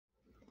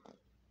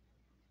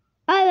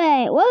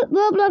Okay, what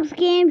Roblox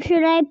game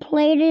should I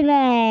play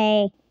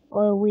today?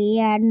 Or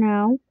I don't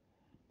know.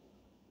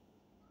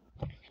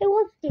 Hey,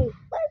 let's see.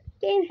 What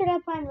game should I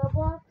play on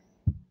Roblox?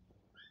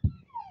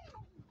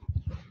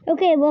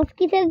 Okay,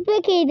 Wolfsky says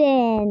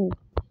Brookhaven.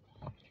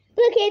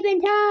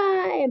 Brookhaven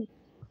time!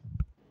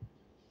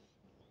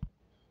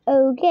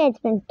 Okay, it's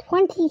been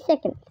 20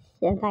 seconds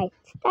since I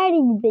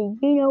started the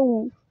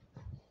video.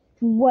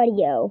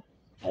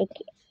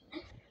 Okay.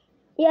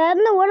 Yeah, I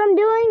don't know what I'm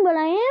doing, but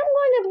I am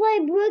going to play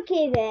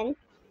Brookhaven.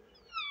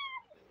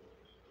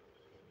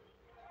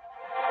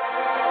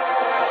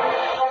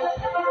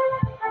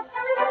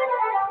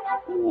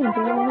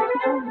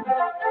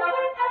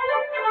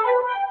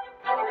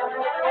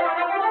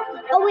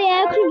 Oh, we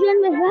actually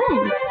joined my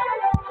friend.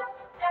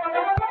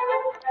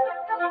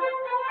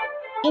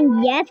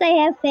 And yes, I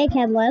have fake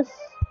headless.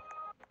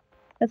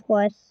 Of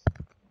course.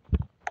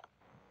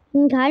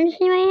 You can kind of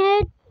see my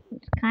head.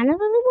 It's kind of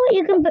visible.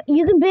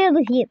 You can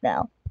barely see it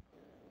though.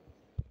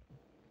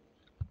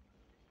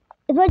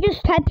 If I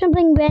just type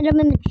something random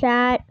in the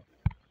chat,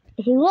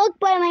 if you look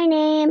by my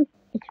name,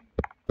 it's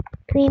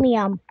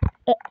premium.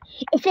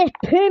 It says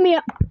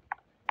premium.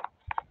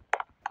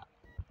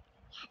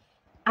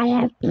 I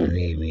have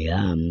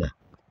premium.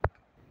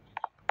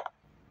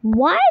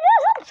 Why is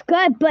there a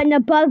subscribe button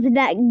above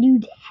that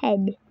dude's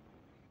head?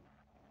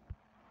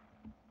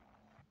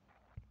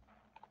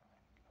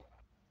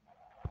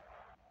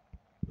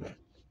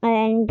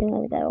 I need to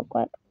move that real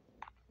quick.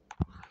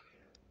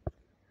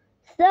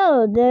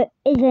 So there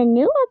is a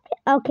new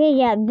okay,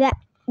 yeah, that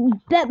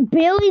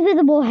barely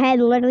visible head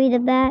literally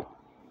did that.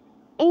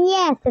 And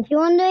yes, if you're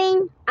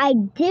wondering, I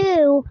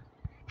do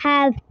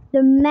have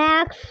the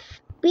max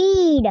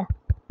speed.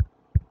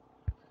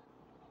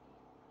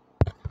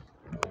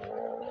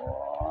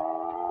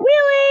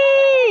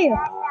 Wheelie!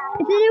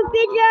 It's a new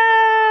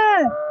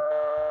feature!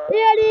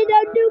 Yeah, it's a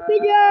new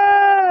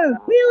feature!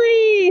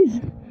 Wheelies!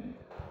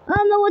 I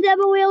don't know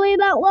whatever wheelie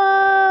that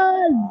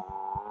was!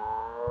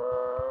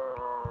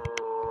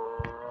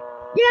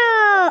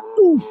 Yeah!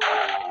 Oof!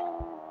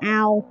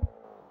 Ow.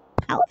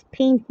 That was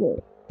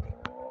painful.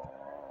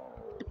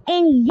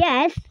 And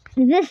yes,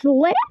 this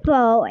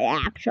Lambo,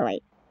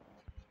 actually.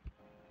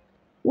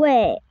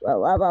 Wait,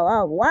 whoa.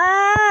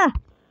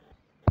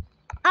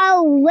 A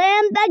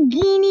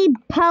Lamborghini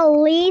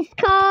police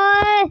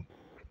car?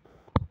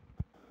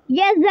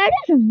 Yes, that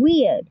is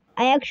weird.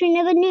 I actually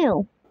never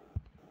knew.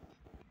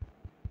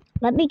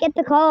 Let me get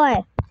the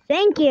car.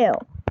 Thank you.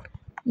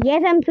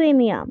 Yes, I'm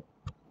premium.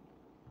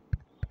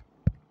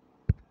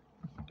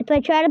 If I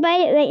try to buy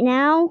it right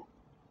now,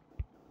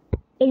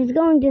 it is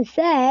going to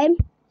say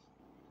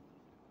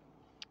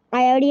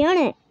I already own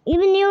it.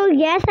 Even though,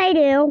 yes, I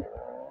do.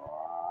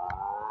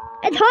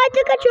 It's hard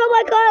to control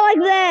my car like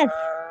this.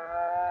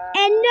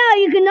 And no,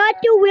 you cannot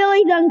do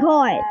wheelies on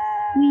cars.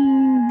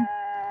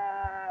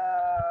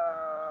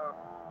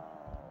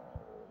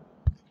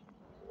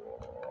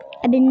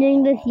 I've been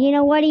doing this, for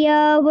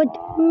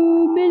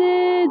 2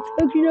 minutes.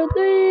 Actually, not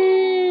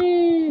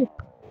 3.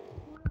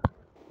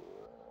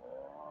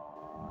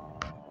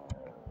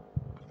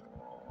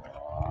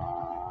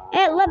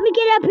 Hey, let me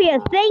get up here.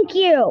 Thank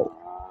you.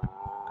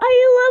 I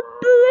love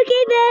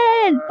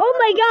Brookhaven. Oh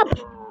my god.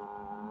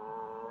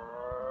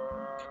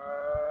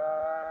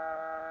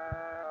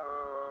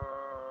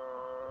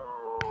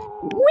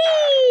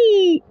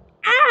 Whee!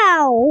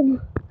 Ow!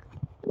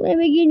 Let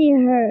me get you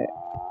hurt.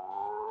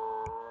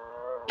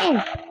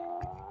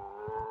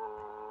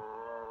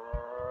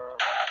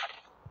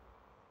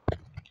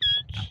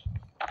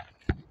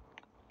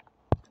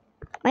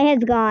 My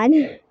head's gone.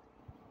 If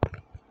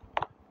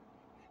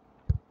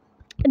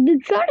you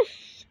try to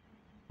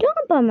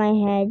stomp on my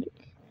head,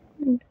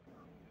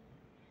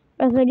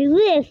 if I do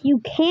this, you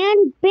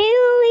can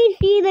barely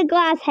see the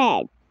glass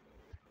head.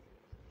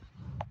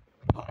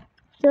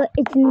 So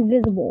it's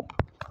invisible.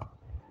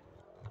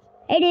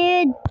 Hey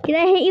dude, can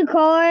I hit your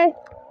car?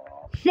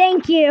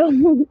 Thank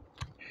you.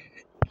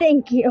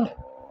 Thank you.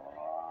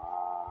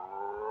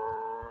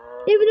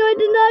 Even though I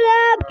did not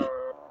have.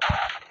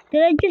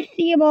 Did I just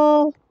see a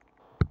ball?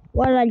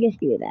 Why did I just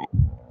do that?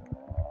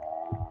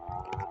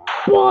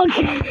 Bonk!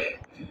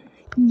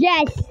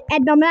 Yes,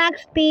 at the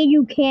max speed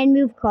you can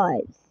move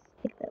cars.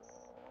 Like this.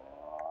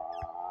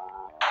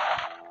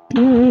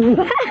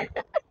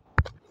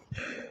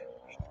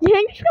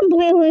 You're just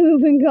completely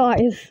moving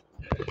cars.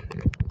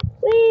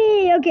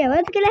 Whee! Okay,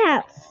 let's get a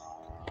house.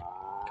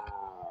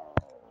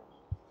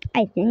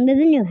 I think there's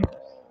a new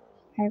house.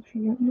 I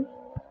actually don't know.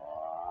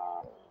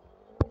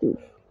 Oof.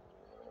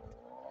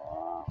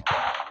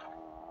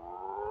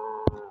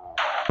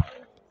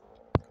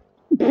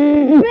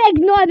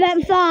 Ignore that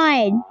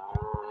sign!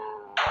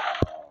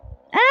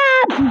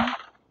 Ah!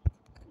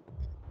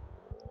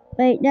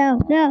 Wait, no!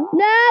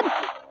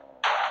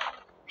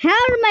 How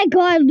did my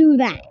car do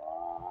that?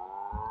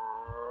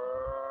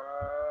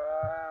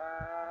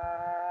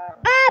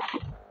 Up!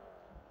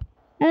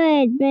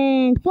 Alright, it's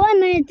been 4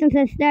 minutes since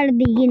I started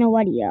the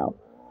video.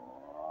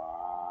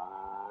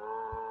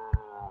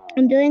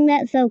 I'm doing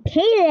that so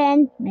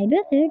Kaden, my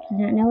brother, does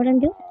not know what I'm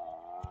doing.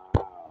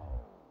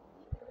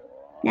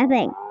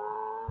 Nothing.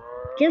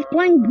 Just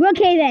playing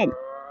Brookhaven.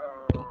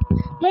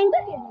 Playing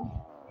Brookhaven.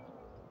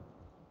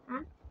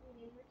 Huh?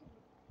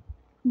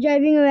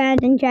 Driving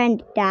around and trying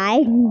to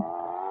die.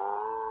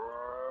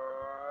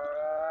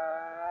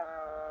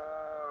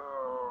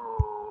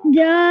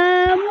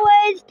 Dumb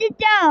ways to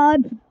stop.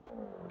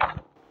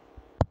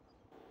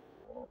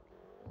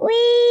 Whee!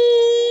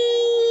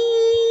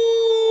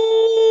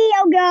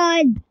 Oh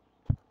God!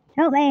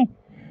 Help me!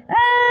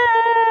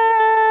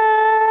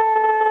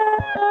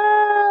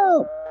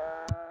 Oh!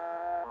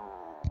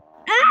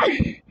 Ah!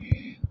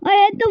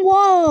 I hit the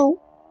wall.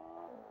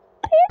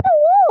 I hit the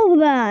wall of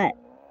that.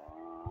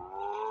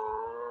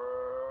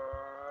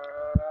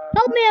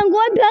 Help me! I'm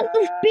going past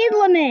the speed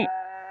limit.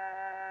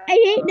 I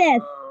hate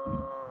this.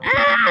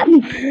 Ah! I'm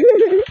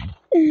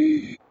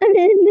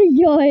in the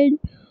yard.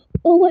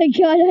 Oh my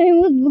God! I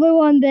almost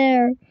blew on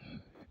there.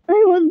 I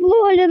almost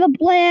blew under the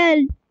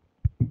plant.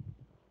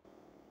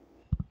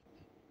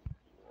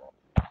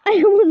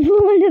 I almost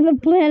blew under the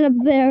plant up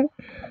there.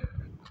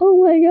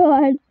 Oh my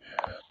God.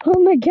 Oh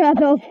my God,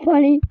 that was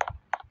funny.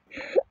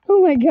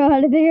 Oh my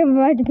God, I think I'm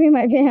about to pee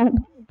my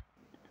pants.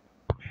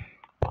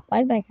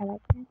 Why did I have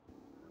like that?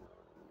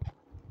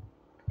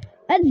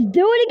 Let's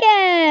do it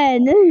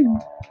again.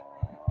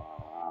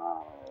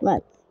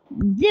 Let's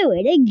do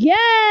it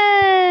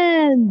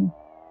again.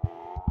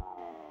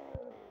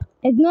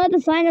 Ignore the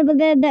sign over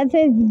there that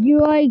says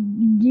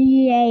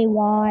UIGAY.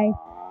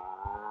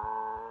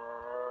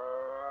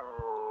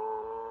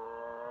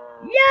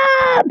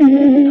 Yup!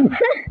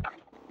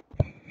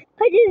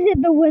 I just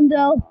hit the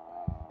window.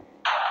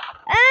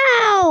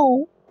 Ow!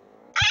 Ow!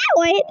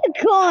 I hit the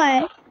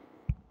car.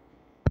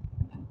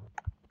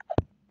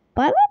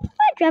 Why would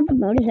I drive a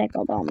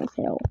motorcycle down this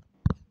hill?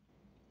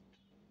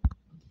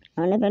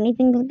 I don't know if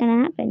anything's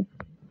gonna happen.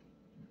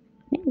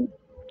 No,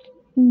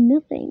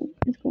 nothing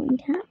is going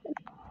to happen.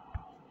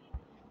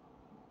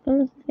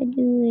 What if I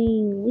do a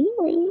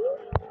wheelie?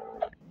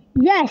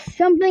 Yes,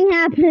 something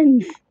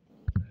happens.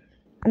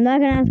 I'm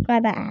not gonna ask why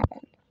that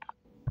happened.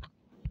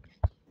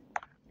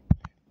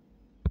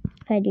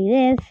 If I do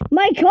this,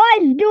 my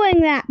car's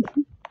doing that.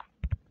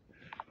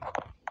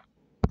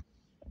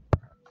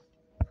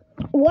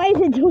 Why is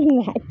it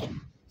doing that?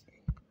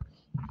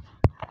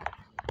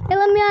 Hey,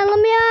 let me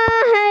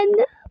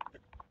on.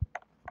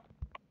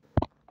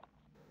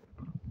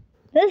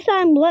 This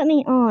time, let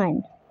me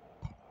on.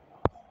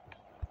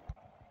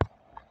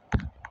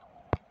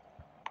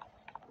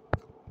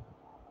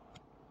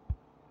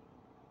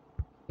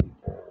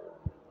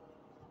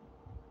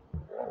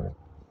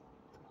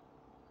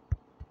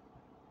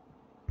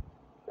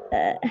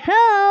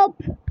 Help!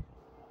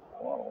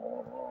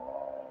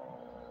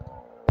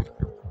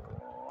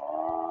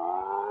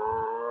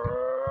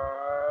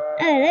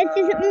 Let's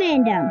do something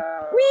random.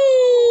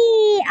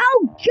 Whee! Oh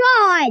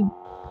God!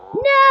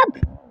 Nope!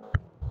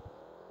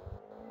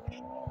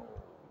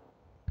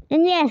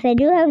 And yes, I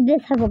do have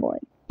this hoverboard.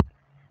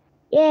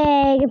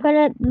 Yay! I can put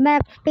up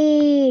max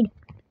speed.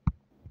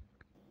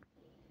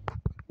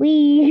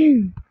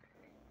 Whee!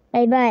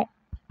 Hey, but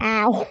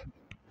ow!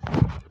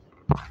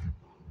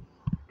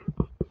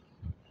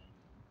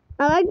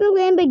 I like the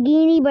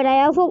Lamborghini, but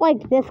I also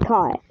like this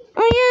car.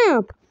 Oh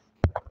yeah!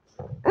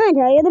 I'm gonna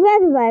tell you the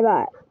passes I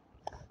bought.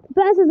 The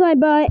passes I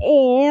bought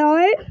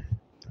are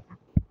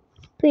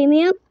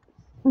premium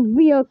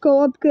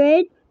vehicle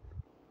upgrade,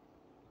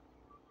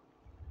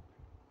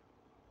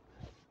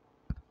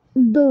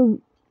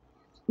 the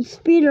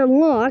speed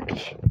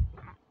unlocked,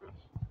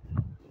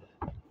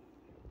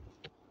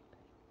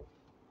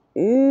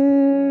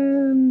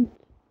 and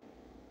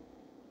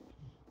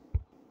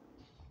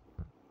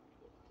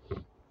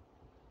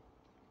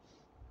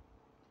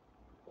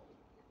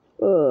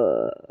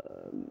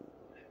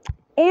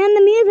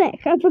the music.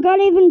 I forgot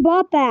I even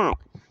bought that.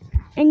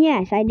 And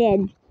yes, I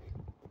did.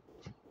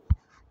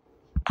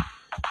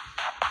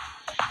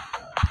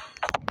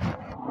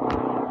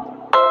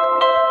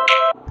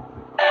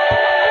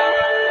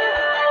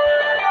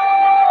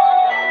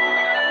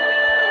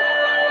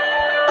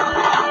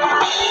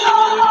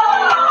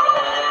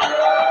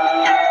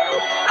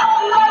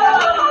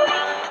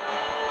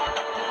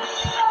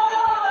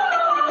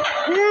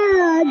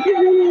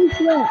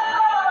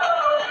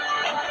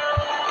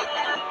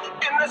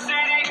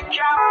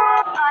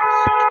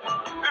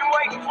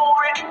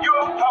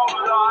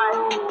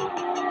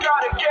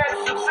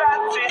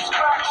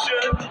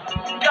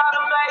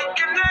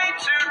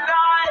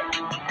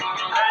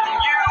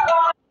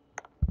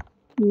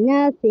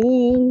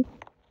 Nothing.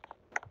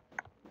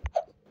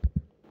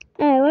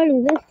 Hey, what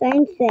does this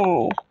sign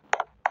say?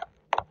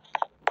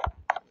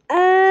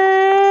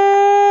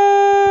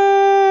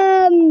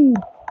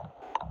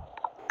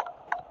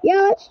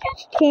 Yeah, let's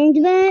just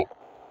change that.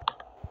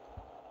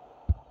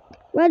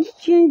 Let's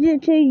change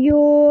it to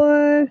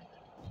your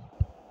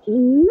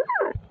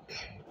not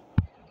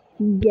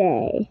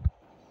gay.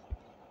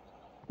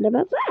 What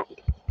about that?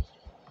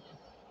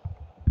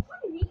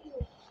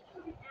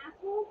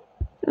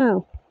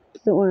 Oh,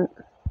 doesn't work.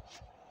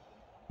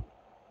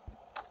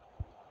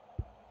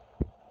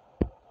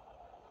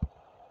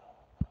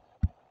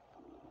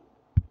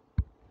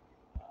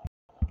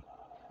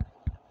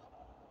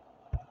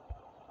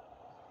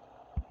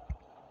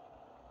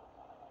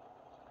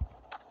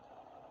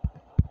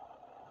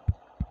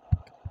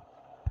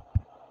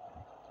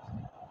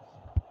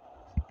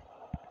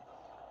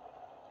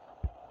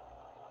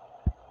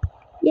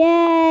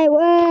 Yay, it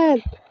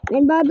worked.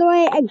 And by the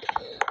way,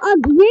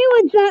 agree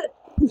with that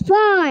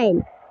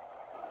sign.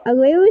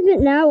 Agree with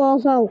it now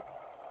also.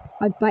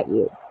 I'd bite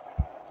you.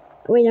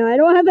 Wait, no, I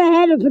don't have a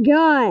head, I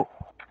forgot.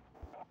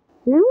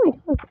 No, I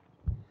don't.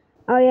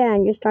 Oh yeah,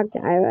 and just talk to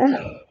Ira.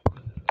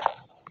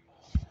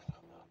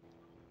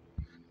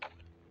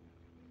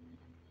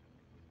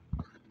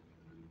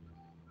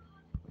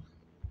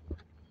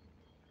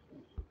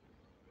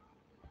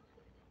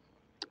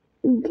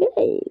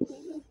 Okay,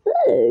 so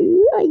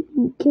I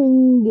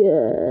can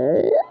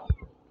get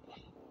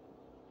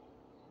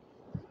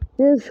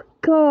this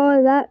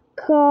car, that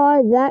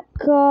car, that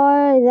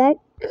car, that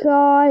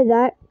car,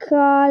 that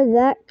car,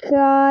 that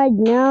car.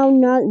 No,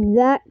 not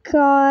that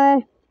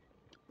car.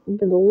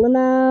 The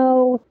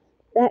limo,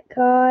 that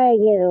car. I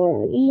get a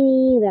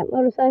Lamborghini, that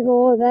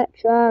motorcycle, that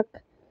truck,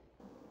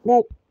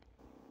 that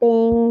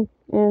thing,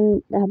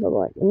 and the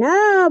hoverboard.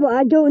 No, but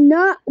I do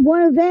not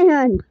want a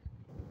van.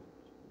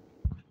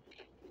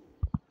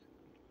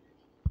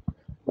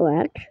 Well,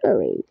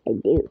 actually, I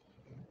do.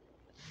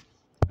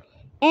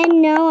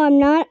 And no, I'm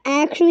not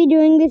actually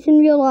doing this in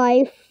real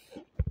life.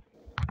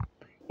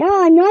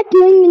 No, I'm not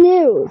doing the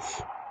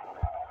news.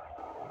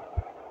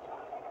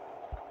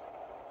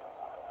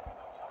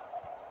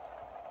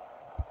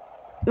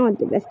 I want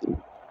the Rusty.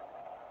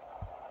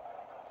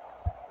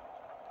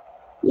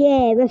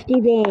 Yeah, Rusty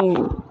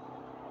van.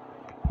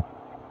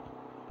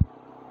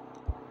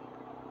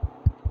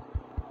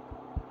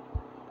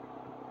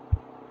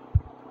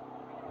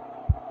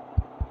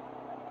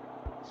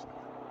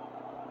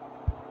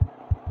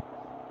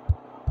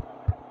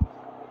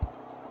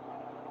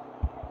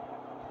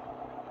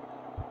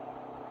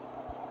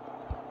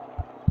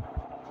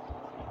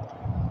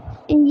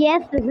 And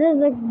yes, this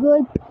is a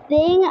good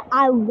thing.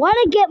 I want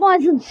to get more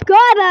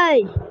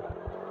subscribers.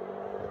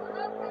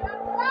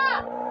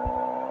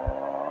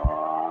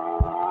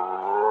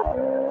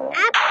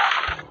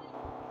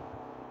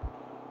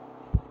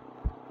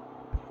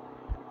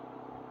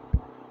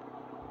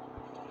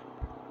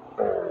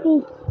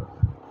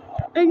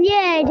 And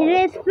yeah,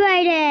 today's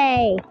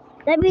Friday.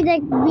 That means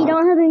like we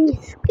don't have any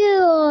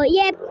school.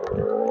 Yep.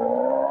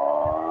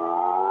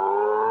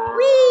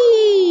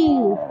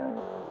 Whee!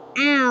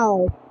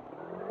 Ow.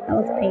 That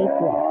was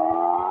painful.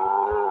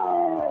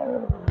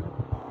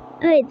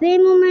 Alright, 3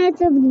 more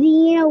minutes of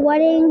the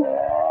wedding.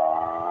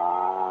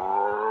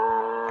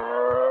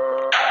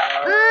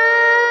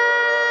 Ah!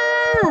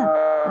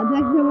 I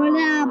picked someone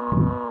up.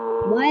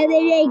 Why are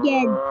they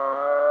naked?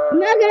 I'm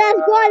not gonna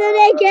ask why they're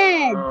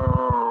naked.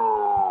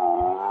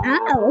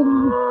 Ow.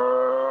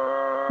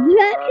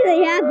 They're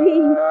actually happy.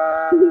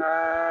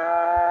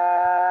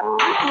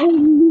 Ow.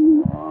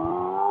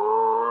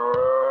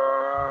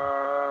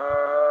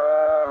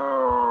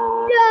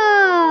 No!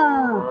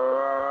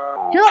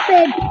 Help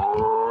me!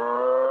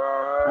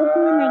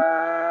 Hopefully my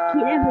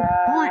kid ever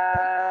caught.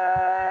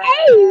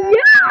 Hey,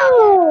 no!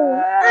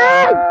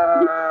 Ah!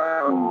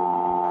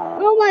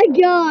 Oh my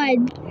god!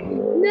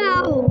 No!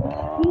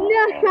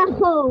 No!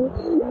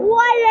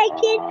 Why did I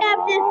kidnap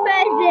this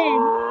person?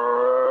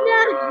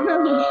 No!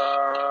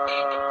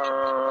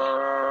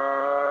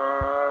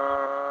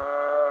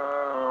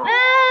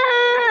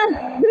 Ah!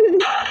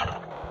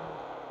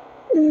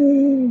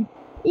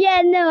 Yeah,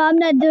 no, I'm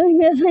not doing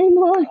this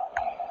anymore.